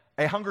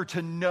 A hunger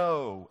to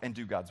know and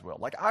do God's will.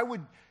 Like, I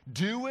would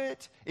do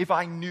it if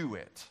I knew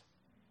it,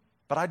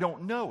 but I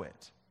don't know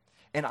it.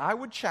 And I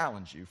would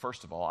challenge you,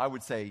 first of all, I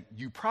would say,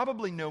 you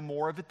probably know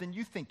more of it than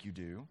you think you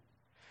do.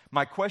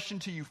 My question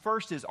to you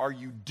first is, are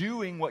you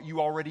doing what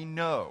you already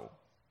know?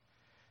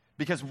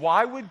 Because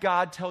why would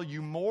God tell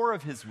you more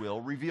of his will,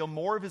 reveal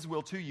more of his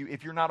will to you,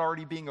 if you're not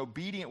already being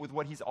obedient with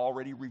what he's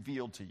already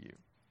revealed to you?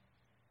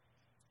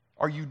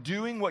 Are you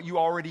doing what you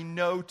already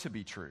know to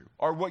be true,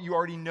 or what you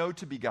already know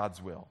to be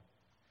God's will?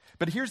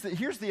 But here's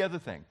the other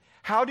thing.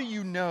 How do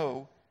you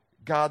know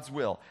God's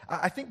will?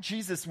 I think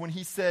Jesus, when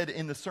he said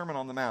in the Sermon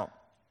on the Mount,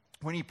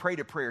 when he prayed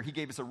a prayer, he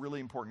gave us a really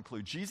important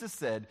clue. Jesus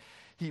said,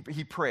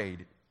 he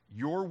prayed,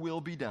 your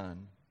will be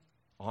done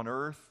on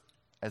earth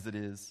as it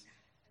is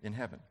in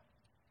heaven.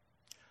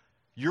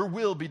 Your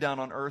will be done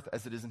on earth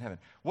as it is in heaven.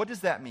 What does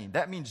that mean?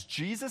 That means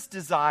Jesus'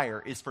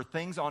 desire is for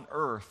things on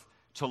earth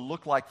to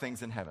look like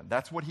things in heaven.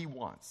 That's what he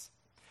wants.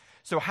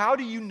 So how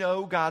do you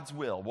know God's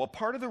will? Well,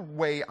 part of the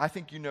way I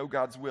think you know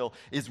God's will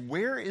is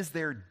where is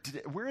there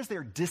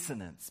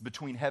dissonance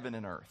between heaven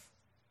and earth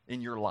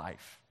in your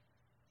life,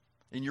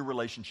 in your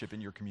relationship,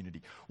 in your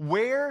community?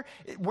 Where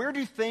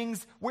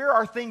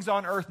are things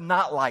on earth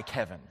not like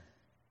heaven?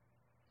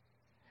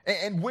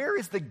 And where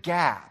is the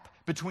gap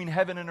between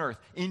heaven and earth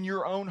in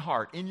your own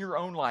heart, in your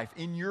own life,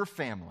 in your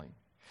family,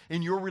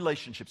 in your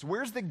relationships?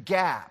 Where's the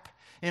gap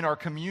in our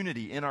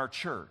community, in our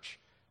church,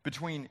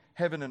 between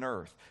heaven and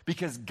earth?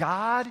 Because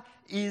God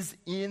is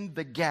in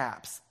the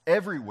gaps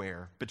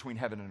everywhere between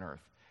heaven and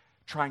earth,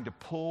 trying to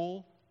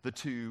pull the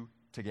two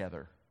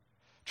together,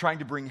 trying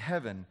to bring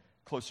heaven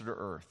closer to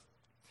earth.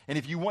 And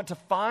if you want to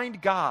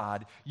find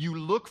God, you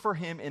look for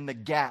him in the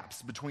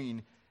gaps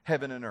between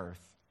heaven and earth,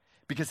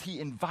 because he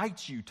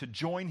invites you to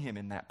join him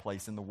in that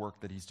place in the work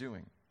that he's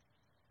doing.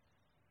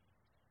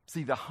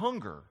 See, a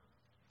hunger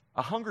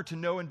to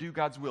know and do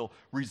God's will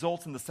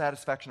results in the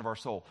satisfaction of our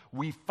soul.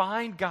 We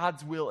find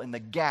God's will in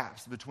the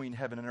gaps between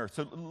heaven and earth.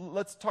 So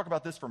let's talk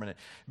about this for a minute.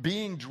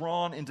 Being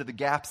drawn into the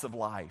gaps of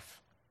life.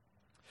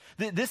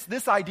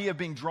 This idea of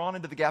being drawn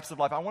into the gaps of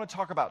life, I want to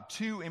talk about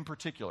two in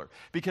particular,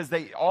 because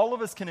all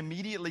of us can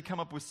immediately come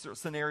up with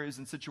scenarios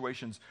and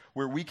situations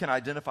where we can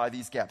identify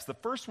these gaps. The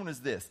first one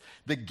is this: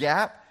 the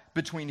gap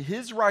between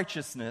his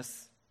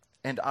righteousness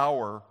and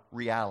our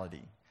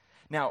reality.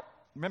 Now,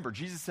 remember,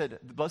 Jesus said,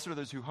 blessed are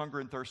those who hunger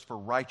and thirst for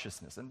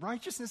righteousness. And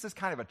righteousness is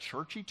kind of a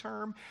churchy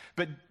term,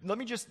 but let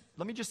me just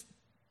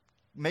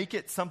make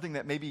it something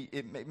that maybe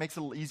it makes it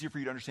a little easier for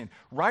you to understand.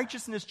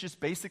 Righteousness just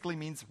basically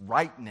means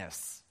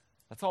rightness.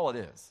 That's all it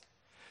is.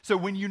 So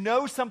when you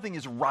know something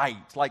is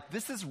right, like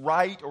this is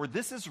right or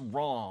this is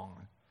wrong,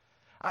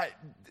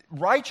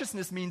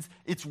 righteousness means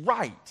it's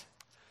right.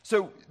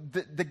 So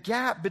the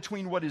gap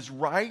between what is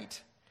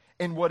right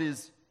and what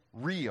is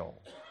real.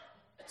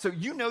 So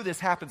you know this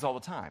happens all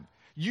the time.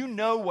 You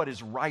know what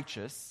is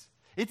righteous.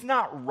 It's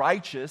not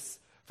righteous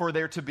for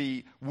there to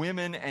be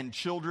women and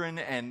children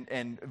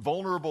and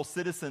vulnerable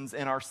citizens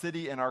in our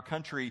city and our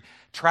country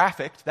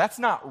trafficked. That's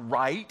not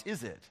right,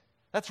 is it?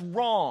 That's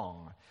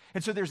wrong.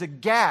 And so there's a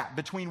gap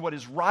between what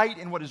is right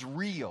and what is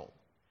real.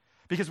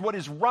 Because what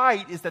is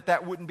right is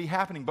that wouldn't be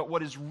happening, but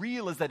what is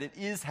real is that it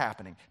is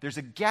happening. There's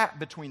a gap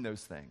between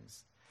those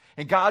things.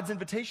 And God's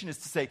invitation is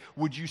to say,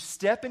 would you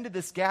step into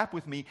this gap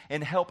with me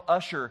and help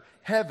usher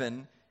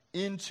heaven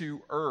into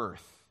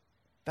earth?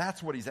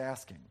 That's what he's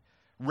asking.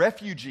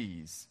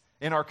 Refugees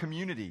in our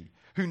community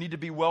who need to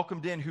be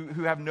welcomed in,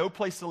 who have no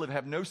place to live,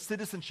 have no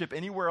citizenship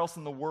anywhere else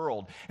in the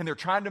world, and they're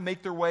trying to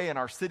make their way in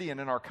our city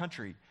and in our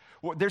country.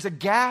 Well, there's a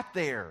gap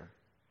there.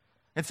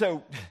 And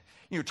so,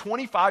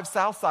 25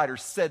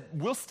 Southsiders said,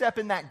 we'll step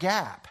in that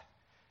gap.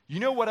 You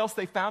know what else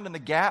they found in the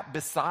gap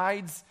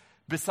besides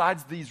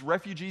these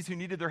refugees who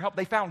needed their help?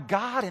 They found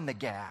God in the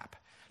gap.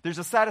 There's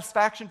a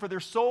satisfaction for their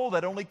soul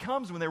that only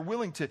comes when they're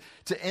willing to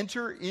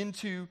enter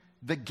into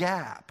the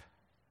gap.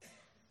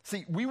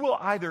 See, we will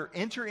either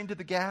enter into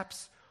the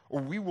gaps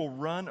or we will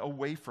run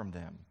away from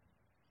them.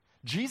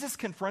 Jesus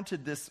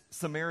confronted this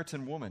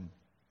Samaritan woman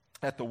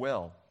at the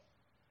well.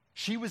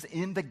 She was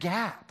in the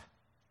gap.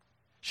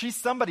 She's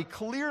somebody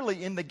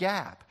clearly in the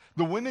gap.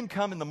 The women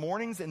come in the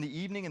mornings and the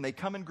evening, and they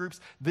come in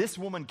groups. This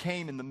woman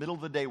came in the middle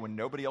of the day when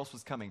nobody else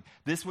was coming.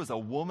 This was a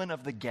woman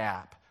of the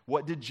gap.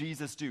 What did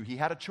Jesus do? He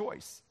had a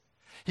choice.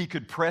 He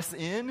could press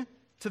in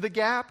to the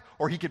gap,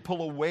 or he could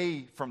pull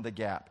away from the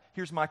gap.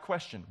 Here's my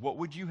question. What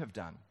would you have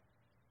done?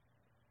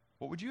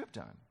 What would you have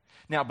done?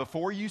 Now,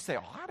 before you say,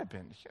 I'd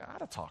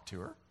have talked to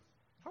her.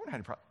 I wouldn't have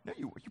had a problem. No,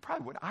 you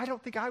probably wouldn't. I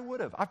don't think I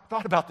would have. I've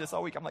thought about this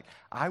all week. I'm like,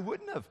 I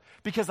wouldn't have,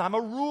 because I'm a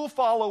rule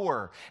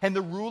follower. And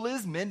the rule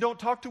is men don't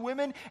talk to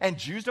women and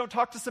Jews don't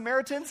talk to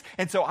Samaritans.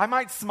 And so I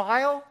might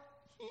smile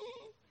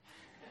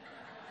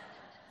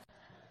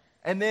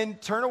and then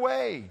turn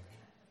away.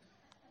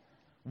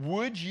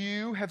 Would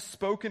you have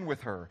spoken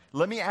with her?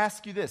 Let me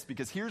ask you this,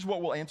 because here's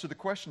what will answer the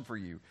question for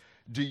you.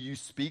 Do you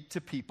speak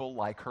to people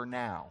like her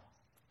now?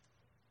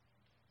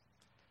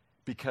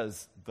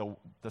 Because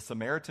the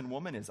Samaritan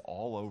woman is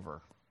all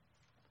over.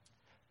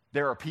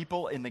 There are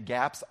people in the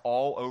gaps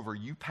all over.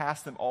 You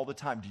pass them all the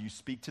time. Do you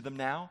speak to them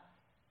now?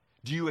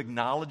 Do you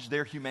acknowledge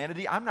their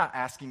humanity? I'm not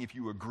asking if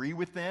you agree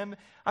with them.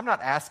 I'm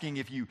not asking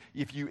if you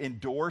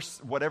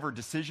endorse whatever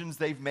decisions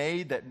they've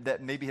made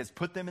that maybe has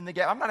put them in the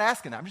gap. I'm not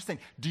asking that. I'm just saying,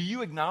 do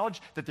you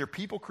acknowledge that they're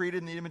people created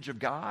in the image of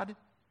God?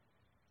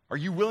 Are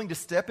you willing to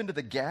step into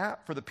the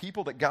gap for the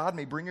people that God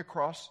may bring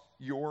across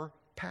your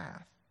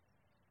path?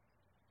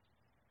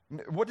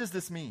 What does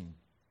this mean?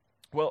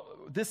 Well,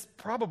 this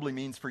probably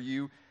means for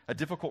you a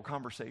difficult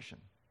conversation.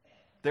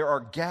 There are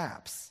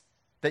gaps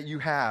that you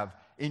have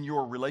in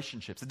your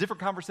relationships. A different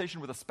conversation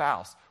with a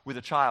spouse, with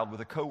a child,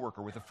 with a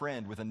coworker, with a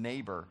friend, with a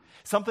neighbor.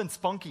 Something's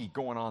funky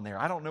going on there.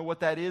 I don't know what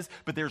that is,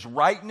 but there's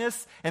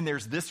rightness and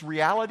there's this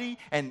reality,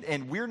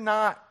 and we're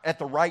not at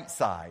the right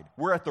side.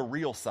 We're at the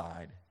real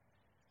side.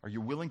 Are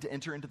you willing to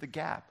enter into the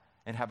gap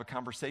and have a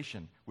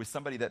conversation with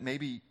somebody that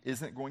maybe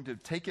isn't going to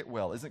take it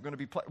well, isn't going to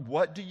be...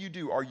 What do you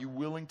do? Are you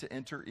willing to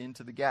enter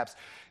into the gaps?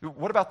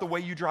 What about the way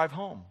you drive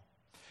home?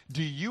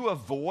 Do you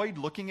avoid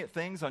looking at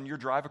things on your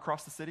drive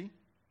across the city?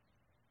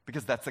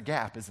 Because that's a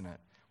gap, isn't it?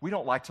 We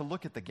don't like to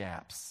look at the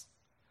gaps.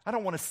 I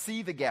don't want to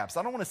see the gaps.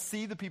 I don't want to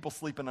see the people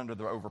sleeping under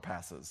the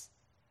overpasses.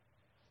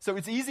 So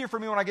it's easier for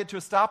me when I get to a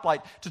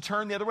stoplight to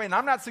turn the other way. And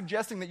I'm not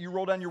suggesting that you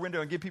roll down your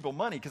window and give people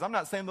money, because I'm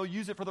not saying they'll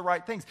use it for the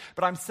right things.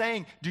 But I'm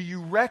saying, do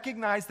you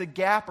recognize the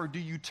gap, or do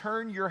you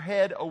turn your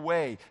head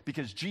away?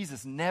 Because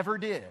Jesus never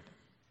did.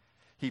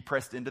 He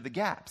pressed into the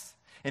gaps.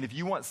 And if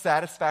you want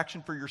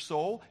satisfaction for your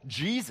soul,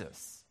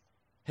 Jesus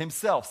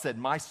himself said,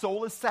 my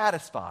soul is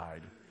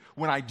satisfied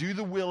when I do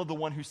the will of the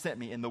one who sent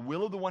me. And the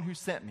will of the one who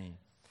sent me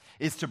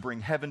is to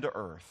bring heaven to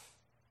earth,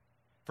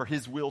 for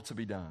his will to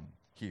be done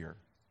here.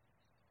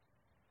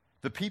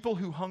 The people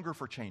who hunger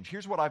for change.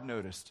 Here's what I've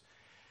noticed.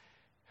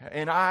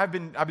 And I've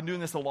been doing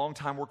this a long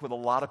time, work with a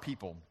lot of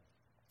people.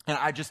 And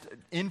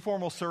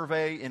informal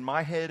survey in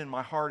my head and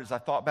my heart as I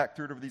thought back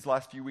through it over these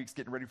last few weeks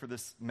getting ready for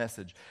this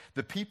message.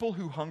 The people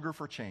who hunger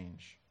for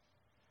change,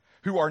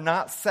 who are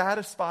not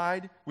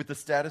satisfied with the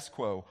status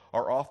quo,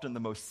 are often the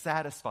most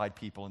satisfied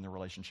people in their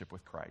relationship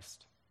with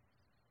Christ.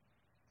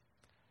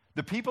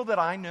 The people that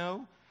I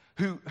know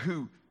who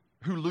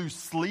lose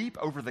sleep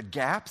over the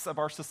gaps of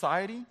our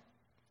society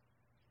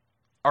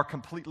are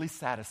completely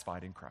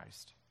satisfied in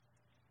Christ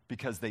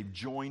because they've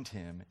joined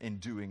him in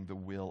doing the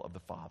will of the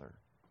Father.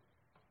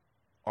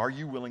 Are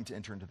you willing to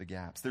enter into the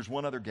gaps? There's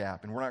one other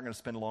gap, and we're not going to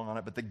spend long on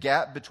it, but the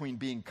gap between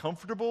being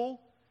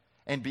comfortable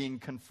and being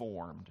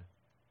conformed.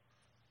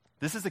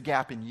 This is a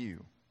gap in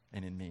you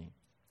and in me.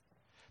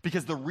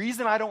 Because the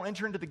reason I don't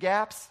enter into the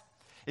gaps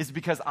is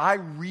because I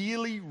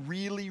really,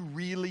 really,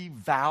 really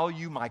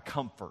value my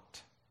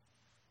comfort.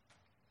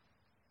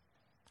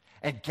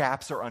 And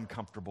gaps are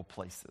uncomfortable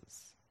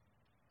places.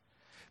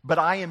 But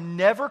I am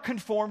never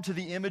conformed to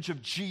the image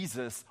of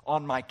Jesus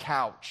on my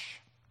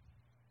couch.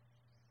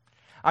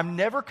 I'm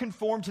never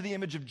conformed to the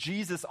image of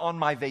Jesus on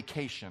my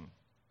vacation.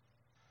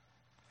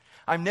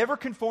 I'm never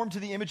conformed to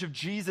the image of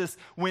Jesus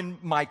when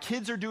my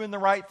kids are doing the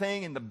right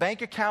thing and the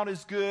bank account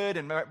is good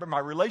and my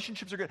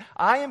relationships are good.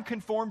 I am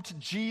conformed to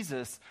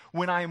Jesus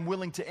when I am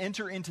willing to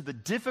enter into the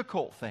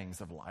difficult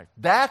things of life.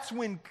 That's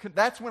when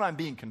I'm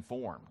being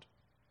conformed.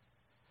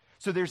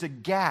 So there's a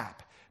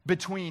gap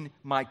between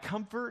my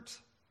comfort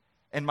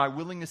and my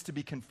willingness to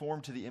be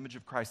conformed to the image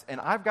of Christ.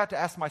 And I've got to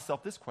ask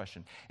myself this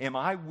question: am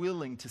I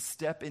willing to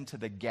step into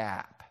the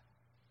gap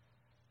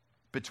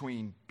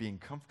between being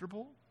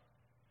comfortable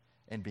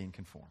and being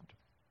conformed?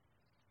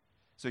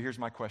 So here's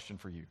my question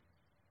for you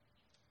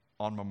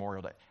on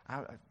Memorial Day.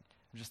 I'm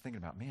just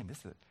thinking about, man, this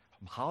is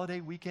a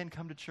holiday weekend,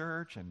 come to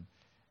church, and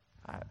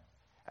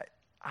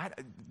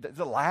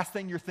the last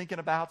thing you're thinking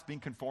about is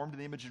being conformed to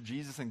the image of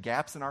Jesus and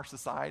gaps in our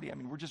society. I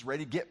mean, we're just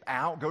ready to get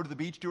out, go to the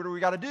beach, do whatever we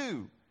got to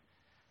do.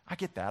 I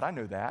get that. I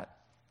know that.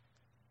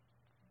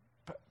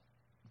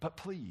 But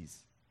please,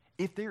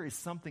 if there is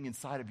something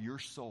inside of your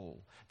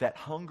soul that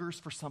hungers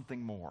for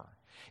something more,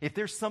 if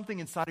there's something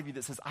inside of you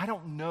that says, I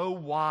don't know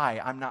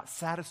why I'm not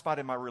satisfied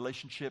in my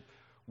relationship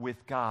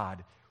with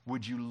God,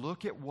 would you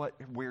look at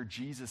where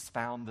Jesus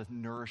found the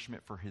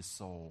nourishment for his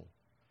soul?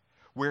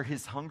 Where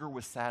his hunger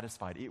was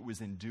satisfied, it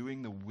was in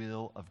doing the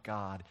will of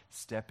God,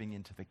 stepping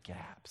into the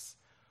gaps.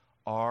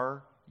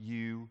 Are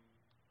you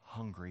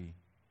hungry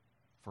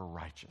for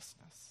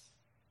righteousness?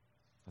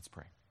 Let's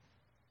pray.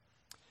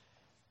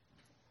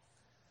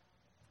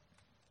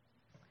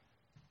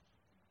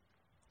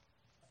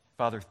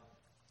 Father,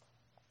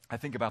 I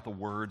think about the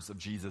words of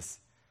Jesus,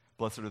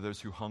 blessed are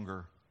those who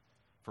hunger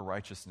for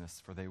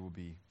righteousness, for they will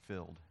be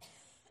filled.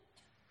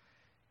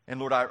 And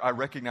Lord, I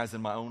recognize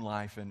in my own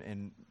life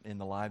and in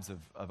the lives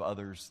of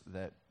others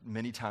that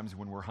many times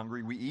when we're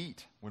hungry, we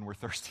eat. When we're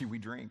thirsty, we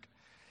drink.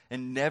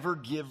 And never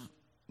give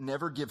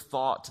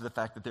thought to the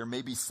fact that there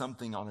may be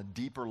something on a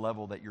deeper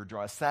level that you're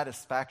drawing, a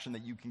satisfaction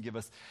that you can give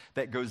us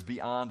that goes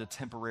beyond a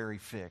temporary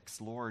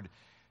fix. Lord,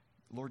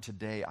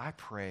 today I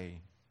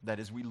pray that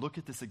as we look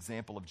at this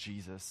example of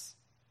Jesus,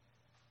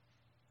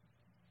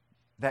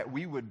 that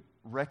we would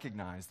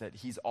recognize that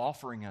he's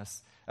offering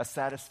us a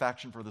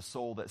satisfaction for the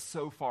soul that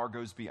so far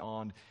goes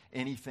beyond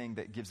anything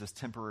that gives us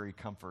temporary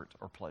comfort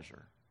or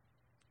pleasure.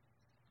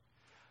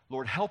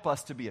 Lord, help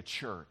us to be a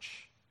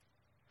church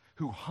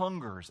who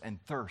hungers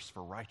and thirsts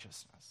for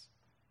righteousness,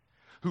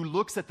 who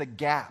looks at the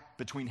gap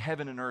between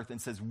heaven and earth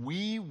and says,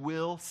 we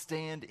will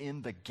stand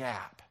in the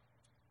gap.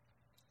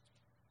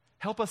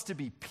 Help us to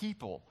be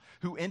people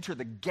who enter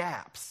the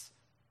gaps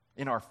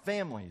in our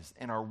families,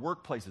 in our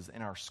workplaces,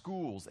 in our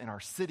schools, in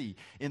our city,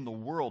 in the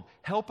world.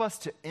 Help us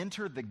to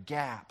enter the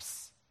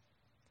gaps.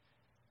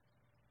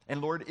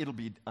 And Lord, it'll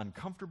be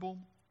uncomfortable.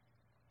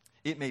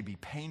 It may be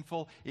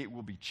painful. It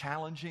will be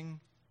challenging.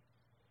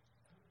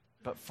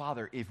 But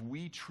Father, if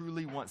we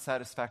truly want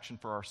satisfaction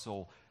for our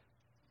soul,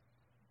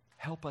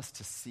 help us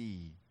to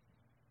see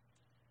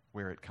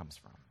where it comes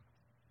from.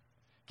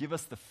 Give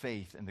us the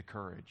faith and the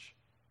courage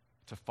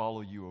to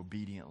follow you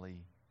obediently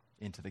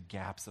into the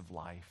gaps of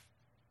life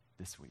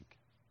this week.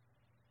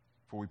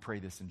 For we pray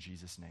this in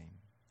Jesus' name.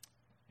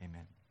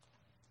 Amen.